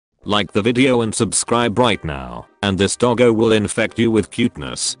Like the video and subscribe right now, and this doggo will infect you with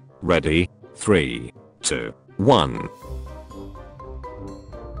cuteness. Ready? 3, 2, 1.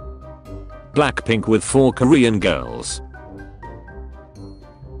 Blackpink with 4 Korean girls.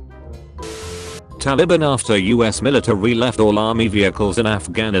 Taliban after US military left all army vehicles in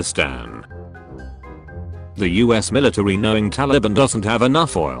Afghanistan. The US military, knowing Taliban doesn't have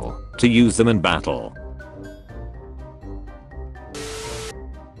enough oil to use them in battle.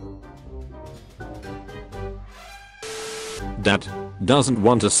 Dad doesn't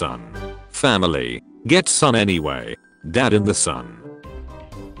want a son. Family gets son anyway. Dad in the sun.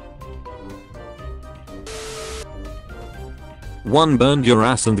 One burned your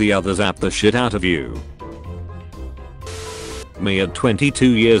ass and the other zapped the shit out of you. Me at 22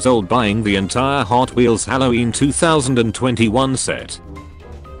 years old buying the entire Hot Wheels Halloween 2021 set.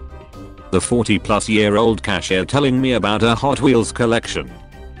 The 40-plus-year-old cashier telling me about her Hot Wheels collection.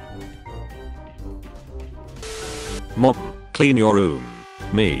 Mom, clean your room.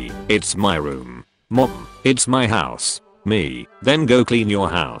 Me, it's my room. Mom, it's my house. Me, then go clean your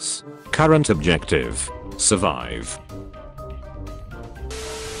house. Current objective: survive.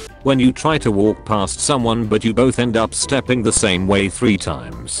 When you try to walk past someone but you both end up stepping the same way 3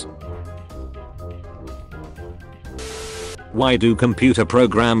 times. Why do computer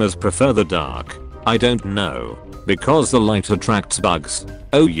programmers prefer the dark? I don't know. Because the light attracts bugs.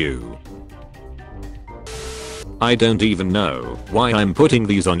 Oh you. I don't even know why I'm putting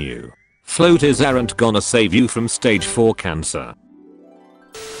these on you. Floaters aren't gonna save you from stage 4 cancer.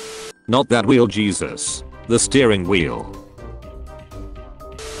 Not that wheel, Jesus. The steering wheel.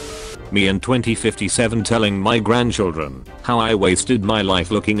 Me in 2057 telling my grandchildren how I wasted my life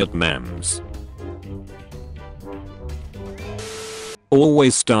looking at memes.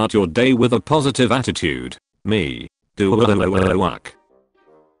 Always start your day with a positive attitude. Me.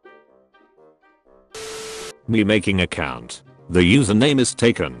 Me making account. The username is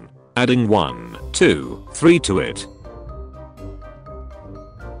taken. Adding 1, 2, 3 to it.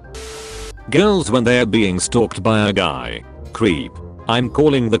 Girls when they're being stalked by a guy. Creep. I'm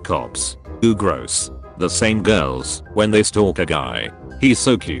calling the cops. Ooh gross. The same girls when they stalk a guy. He's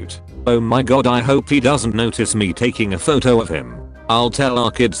so cute. Oh my god, I hope he doesn't notice me taking a photo of him. I'll tell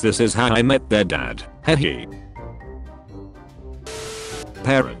our kids this is how I met their dad. Hehe.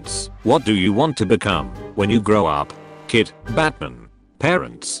 Parents, what do you want to become when you grow up? Kid, Batman.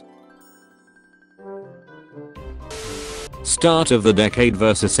 Parents. Start of the decade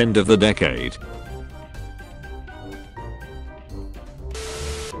versus end of the decade.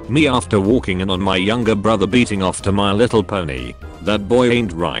 Me after walking in on my younger brother beating off to My Little Pony. That boy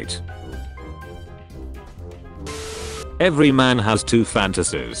ain't right. Every man has 2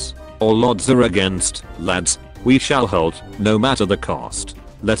 fantasies. All odds are against, lads. We shall hold, no matter the cost.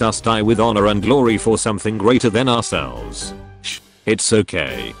 Let us die with honor and glory for something greater than ourselves. Shh, it's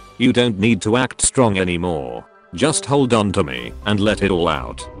okay. You don't need to act strong anymore. Just hold on to me and let it all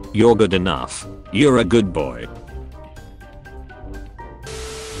out. You're good enough. You're a good boy.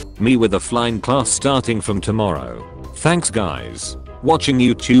 Me with a flying class starting from tomorrow. Thanks guys. Watching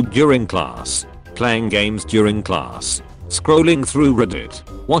YouTube during class. Playing games during class. Scrolling through Reddit.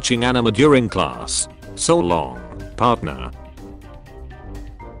 Watching anime during class. So long, partner.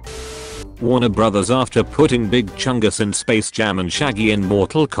 Warner Brothers after putting Big Chungus in Space Jam and Shaggy in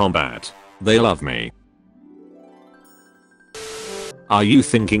Mortal Kombat. They love me. Are you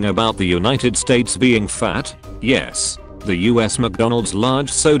thinking about the United States being fat? Yes. The US McDonald's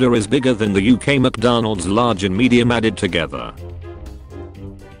large soda is bigger than the UK McDonald's large and medium added together.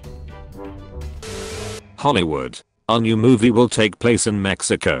 Hollywood. Our new movie will take place in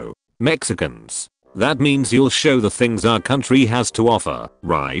Mexico. Mexicans. That means you'll show the things our country has to offer,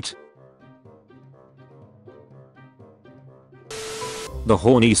 right? The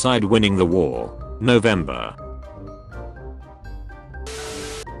horny side winning the war. November.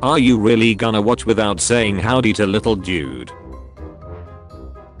 Are you really gonna watch without saying howdy to little dude?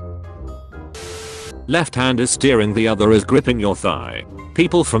 Left hand is steering, the other is gripping your thigh.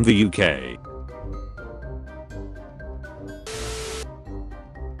 People from the UK.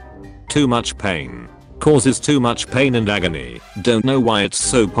 Too much pain. Causes too much pain and agony. Don't know why it's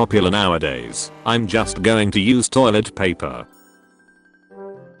so popular nowadays. I'm just going to use toilet paper.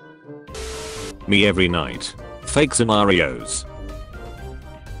 Me every night. Fake scenarios.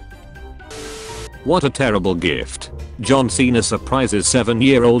 What a terrible gift. John Cena surprises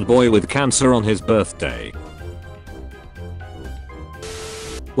 7-year-old boy with cancer on his birthday.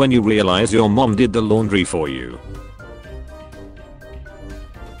 When you realize your mom did the laundry for you.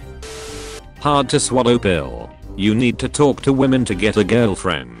 Hard to swallow pill. You need to talk to women to get a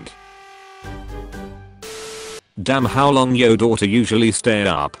girlfriend. Damn, how long your daughter usually stay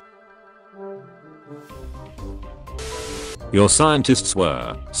up? Your scientists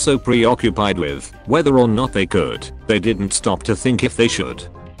were so preoccupied with whether or not they could, they didn't stop to think if they should.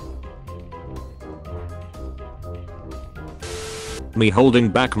 Me holding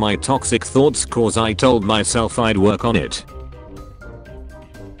back my toxic thoughts cause I told myself I'd work on it.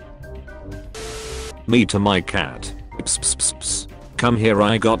 Me to my cat. Pss, pss, pss, pss. Come here,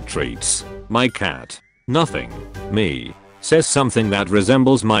 I got treats. My cat. Nothing. Me. Says something that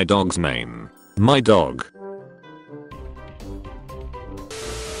resembles my dog's name. My dog.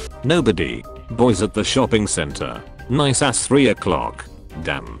 Nobody. Boys at the shopping center. Nice ass 3 o'clock.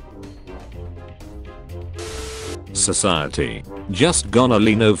 Damn. Society. Just gonna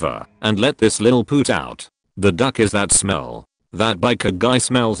lean over and let this little poot out. The duck is that smell. That biker guy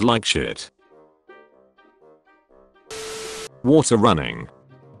smells like shit. Water running.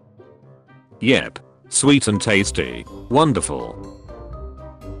 Yep. Sweet and tasty. Wonderful.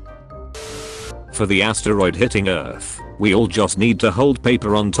 For the asteroid hitting Earth, we all just need to hold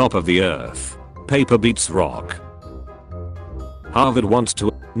paper on top of the Earth. Paper beats rock. Harvard wants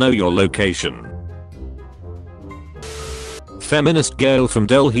to know your location. Feminist girl from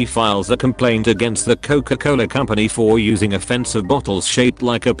Delhi files a complaint against the Coca-Cola company for using offensive bottles shaped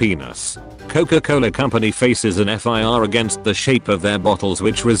like a penis. Coca-Cola company faces an FIR against the shape of their bottles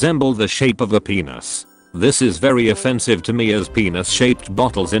which resemble the shape of a penis. This is very offensive to me as penis-shaped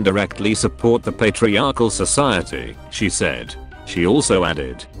bottles indirectly support the patriarchal society, she said. She also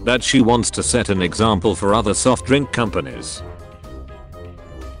added that she wants to set an example for other soft drink companies.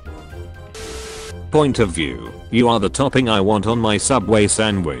 Point of view. You are the topping I want on my Subway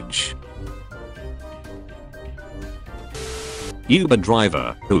sandwich. Uber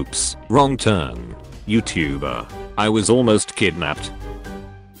driver. Oops. Wrong turn. YouTuber. I was almost kidnapped.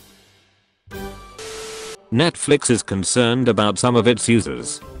 Netflix is concerned about some of its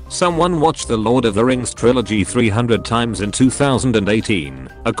users. Someone watched The Lord of the Rings trilogy 300 times in 2018,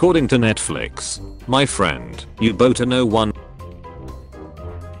 according to Netflix. My friend, you better know one.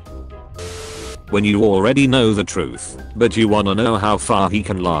 When you already know the truth, but you wanna know how far he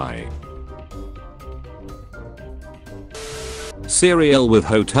can lie. Cereal with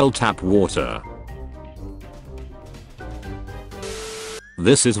hotel tap water.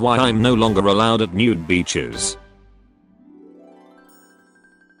 This is why I'm no longer allowed at nude beaches.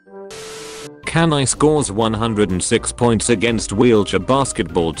 Kenai scores 106 points against wheelchair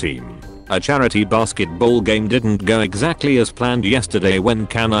basketball team. A charity basketball game didn't go exactly as planned yesterday when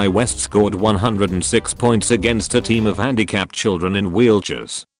Kenai West scored 106 points against a team of handicapped children in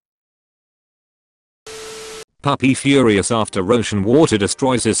wheelchairs. Puppy furious after ocean water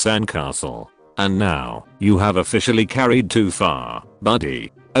destroys his sandcastle. And now, you have officially carried too far,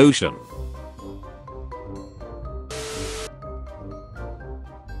 buddy. Ocean.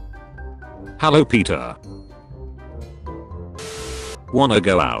 Hello Peter. Wanna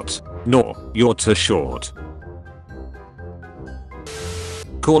go out? No, you're too short.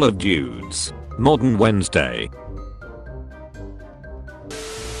 Call of Dudes. Modern Wednesday.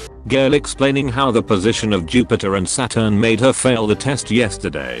 Girl explaining how the position of Jupiter and Saturn made her fail the test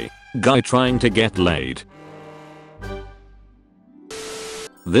yesterday. Guy trying to get laid.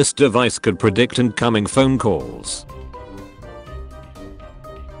 This device could predict incoming phone calls.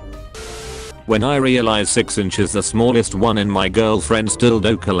 When I realize 6 inches is the smallest one in my girlfriend's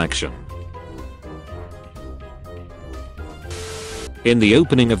dildo collection. In the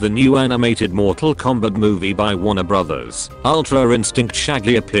opening of the new animated Mortal Kombat movie by Warner Brothers, Ultra Instinct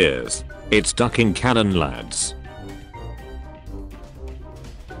Shaggy appears. It's ducking cannon, lads.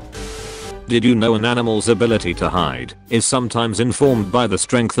 Did you know an animal's ability to hide is sometimes informed by the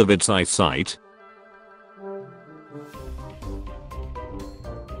strength of its eyesight?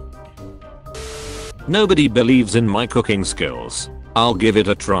 Nobody believes in my cooking skills. I'll give it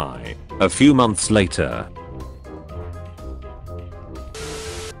a try. A few months later.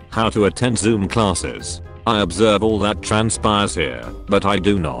 How to attend Zoom classes. I observe all that transpires here, but I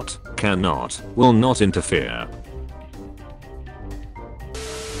do not, cannot, will not interfere.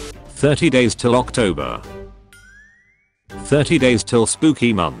 30 days till October. 30 days till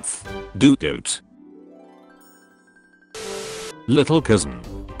spooky month. Doot doot. Little cousin.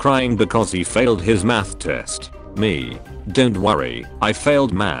 Crying because he failed his math test. Me. Don't worry, I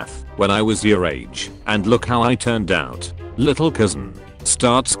failed math when I was your age, and look how I turned out. Little cousin.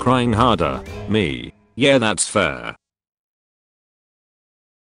 Starts crying harder. Me. Yeah, that's fair.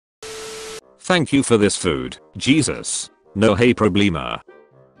 Thank you for this food, Jesus. No hay problema.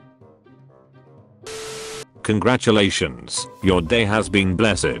 Congratulations, your day has been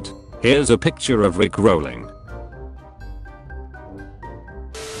blessed. Here's a picture of Rick rolling.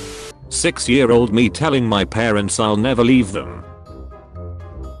 6-year-old me telling my parents I'll never leave them.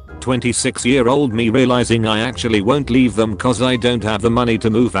 26-year-old me realizing I actually won't leave them cause I don't have the money to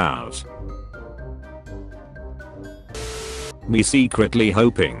move out. Me secretly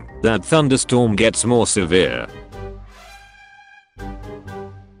hoping that thunderstorm gets more severe.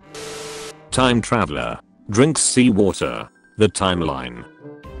 Time traveler drinks seawater. The timeline.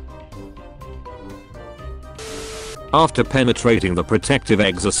 After penetrating the protective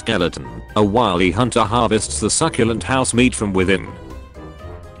exoskeleton, a wily hunter harvests the succulent house meat from within.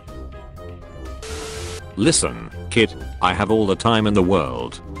 Listen, kid, I have all the time in the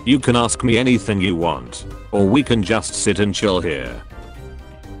world. You can ask me anything you want, or we can just sit and chill here.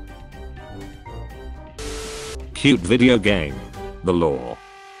 Cute video game. The lore.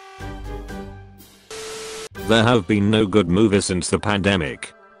 There have been no good movies since the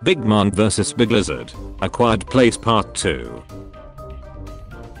pandemic. Big Man vs Big Lizard. A Quiet Place Part 2.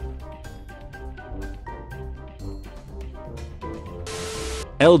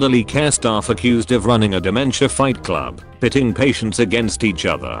 Elderly care staff accused of running a dementia fight club, pitting patients against each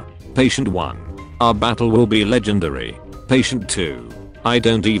other. Patient 1. Our battle will be legendary. Patient 2. I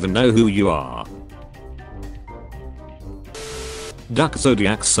don't even know who you are. Duck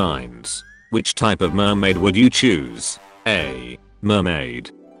zodiac signs. Which type of mermaid would you choose? A.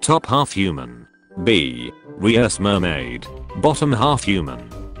 Mermaid. Top half human. B. Reverse mermaid. Bottom half human.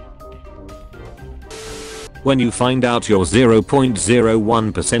 When you find out you're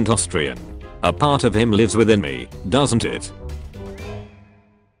 0.01% Austrian, a part of him lives within me, doesn't it?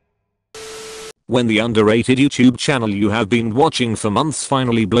 When the underrated YouTube channel you have been watching for months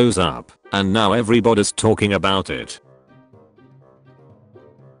finally blows up, and now everybody's talking about it.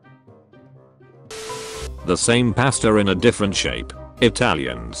 The same pasta in a different shape.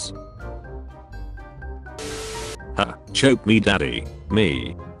 Italians. Ha, choke me daddy.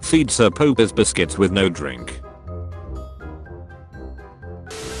 Me. Feed Sir Pope's biscuits with no drink.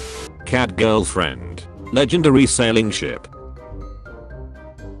 Cat girlfriend. Legendary sailing ship.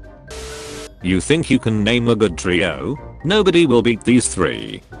 You think you can name a good trio? Nobody will beat these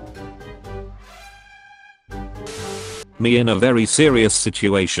three. Me in a very serious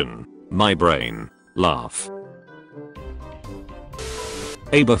situation. My brain. Laugh.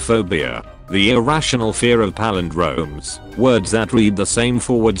 Abophobia. The irrational fear of palindromes, words that read the same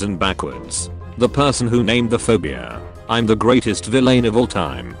forwards and backwards. The person who named the phobia. I'm the greatest villain of all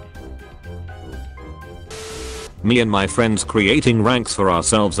time. Me and my friends creating ranks for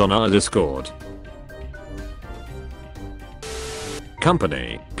ourselves on our Discord.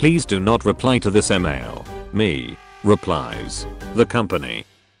 Company, please do not reply to this email. Me. Replies. The company.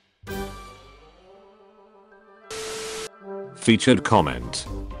 Featured comment.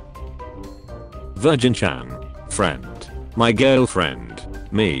 Virgin Chan. Friend. My girlfriend.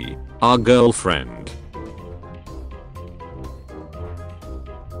 Me. Our girlfriend.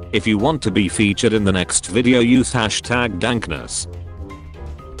 If you want to be featured in the next video, use hashtag Dankness.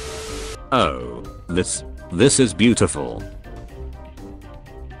 Oh. This is beautiful.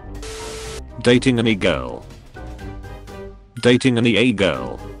 Dating an e-girl. Dating an EA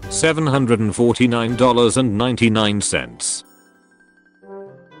girl. $749.99.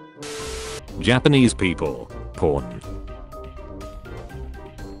 Japanese people. Porn.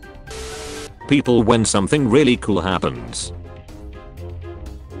 People when something really cool happens.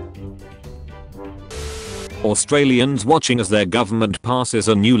 Australians watching as their government passes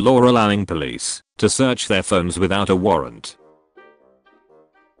a new law allowing police to search their phones without a warrant.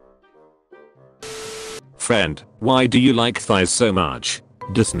 Friend, why do you like thighs so much?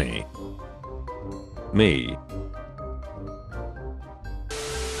 Disney. Me.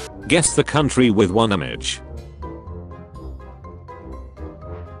 Guess the country with one image.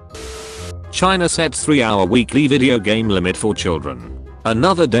 China sets 3-hour weekly video game limit for children.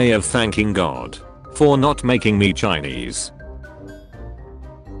 Another day of thanking God for not making me Chinese.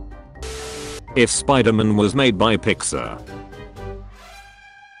 If Spider-Man was made by Pixar.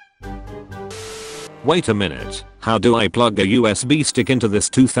 Wait a minute, how do I plug a USB stick into this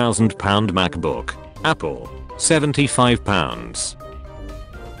 £2,000 MacBook? Apple. £75.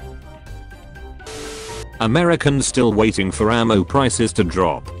 Americans still waiting for ammo prices to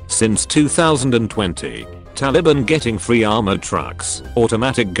drop. Since 2020. Taliban getting free armored trucks,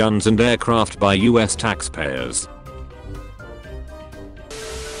 automatic guns and aircraft by US taxpayers.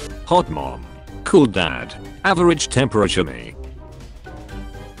 Hot mom. Cool dad. Average temperature me.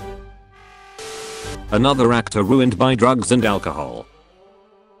 Another actor ruined by drugs and alcohol.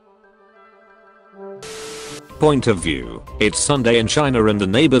 Point of view. It's Sunday in China and the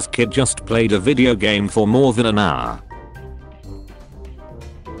neighbor's kid just played a video game for more than an hour.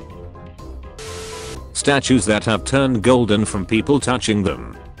 Statues that have turned golden from people touching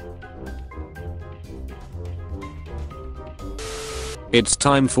them. It's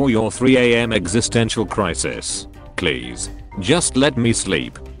time for your 3 AM existential crisis. Please, just let me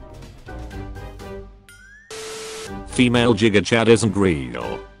sleep. Female Giga Chad isn't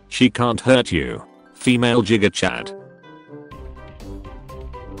real. She can't hurt you. Female Giga Chad.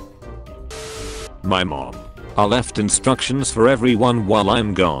 My mom. I left instructions for everyone while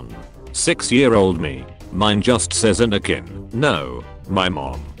I'm gone. 6-year-old me. Mine just says Anakin. No, my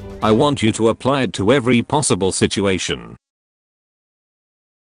mom. I want you to apply it to every possible situation.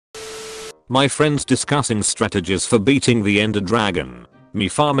 My friends discussing strategies for beating the Ender Dragon. Me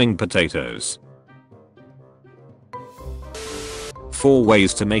farming potatoes. 4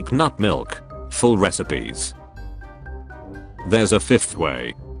 ways to make nut milk. Full recipes. There's a 5th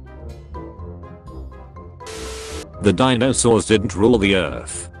way. The dinosaurs didn't rule the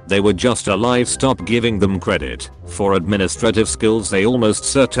earth. They were just alive. Stop giving them credit for administrative skills they almost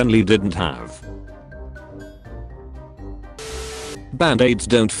certainly didn't have. Band-aids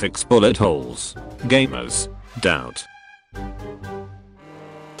don't fix bullet holes. Gamers. Doubt.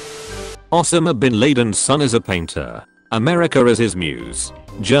 Osama bin Laden's son is a painter. America is his muse.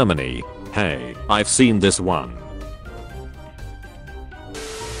 Germany. Hey, I've seen this one.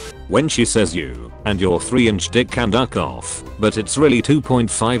 When she says you and your 3-inch dick can duck off, but it's really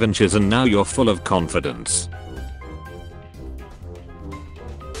 2.5 inches and now you're full of confidence.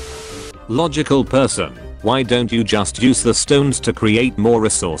 Logical person. Why don't you just use the stones to create more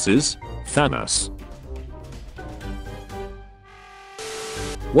resources? Thanos.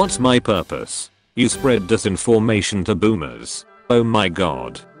 What's my purpose? You spread disinformation to boomers. Oh my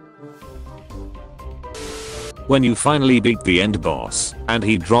god. When you finally beat the end boss and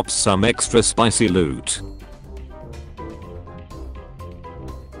he drops some extra spicy loot.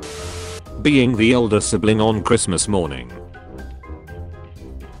 Being the elder sibling on Christmas morning.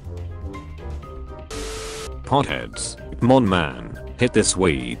 Potheads. Come on man, hit this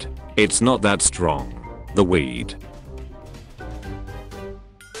weed. It's not that strong. The weed.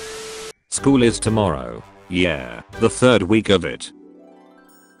 School is tomorrow. Yeah, the 3rd week of it.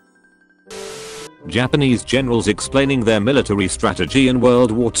 Japanese generals explaining their military strategy in World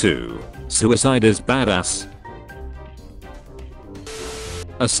War II. Suicide is badass.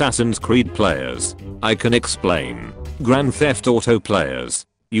 Assassin's Creed players. I can explain. Grand Theft Auto players.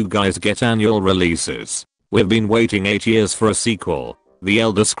 You guys get annual releases. We've been waiting 8 years for a sequel. The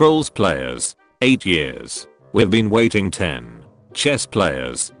Elder Scrolls players. 8 years. We've been waiting 10. Chess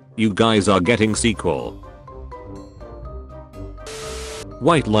players. You guys are getting sequel.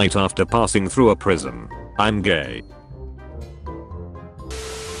 White light after passing through a prism. I'm gay.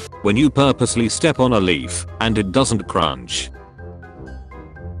 When you purposely step on a leaf and it doesn't crunch.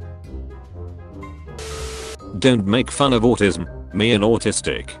 Don't make fun of autism. Me an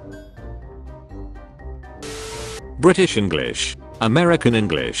autistic. British English. American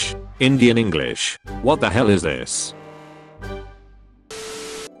English. Indian English. What the hell is this?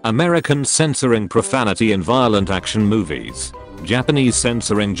 Americans censoring profanity in violent action movies. Japanese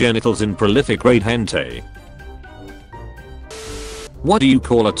censoring genitals in prolific-grade hentai. What do you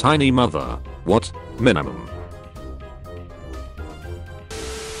call a tiny mother? What? Minimum.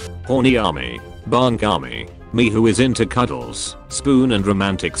 Horny army. Bank army. Me who is into cuddles, spoon and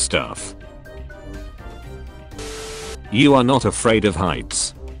romantic stuff. You are not afraid of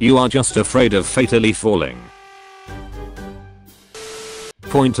heights. You are just afraid of fatally falling.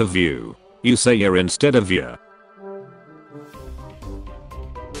 Point of view. You say you're instead of you.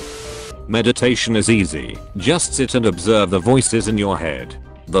 Meditation is easy. Just sit and observe the voices in your head.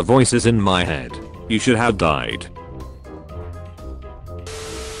 The voices in my head. You should have died.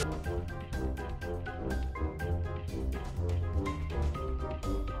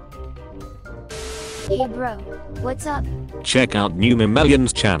 Hey bro, what's up? Check out new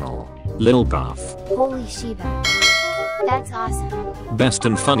Memellion's channel. Lil Puff. Holy Shiba. That's awesome. Best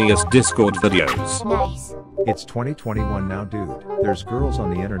and funniest Discord videos. Nice. It's 2021 now dude, there's girls on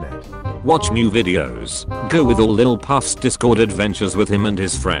the internet. Watch new videos. Go with all Lil Puff's Discord adventures with him and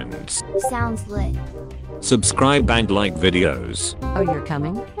his friends. Sounds lit. Subscribe and like videos. Oh, you're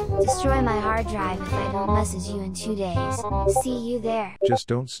coming? Destroy my hard drive if I don't message you in 2 days. See you there. Just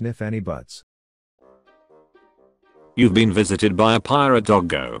don't sniff any butts. You've been visited by a pirate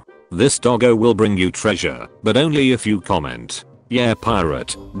doggo. This doggo will bring you treasure, but only if you comment. Yeah,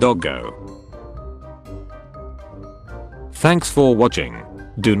 pirate doggo. Thanks for watching.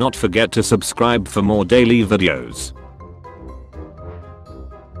 Do not forget to subscribe for more daily videos.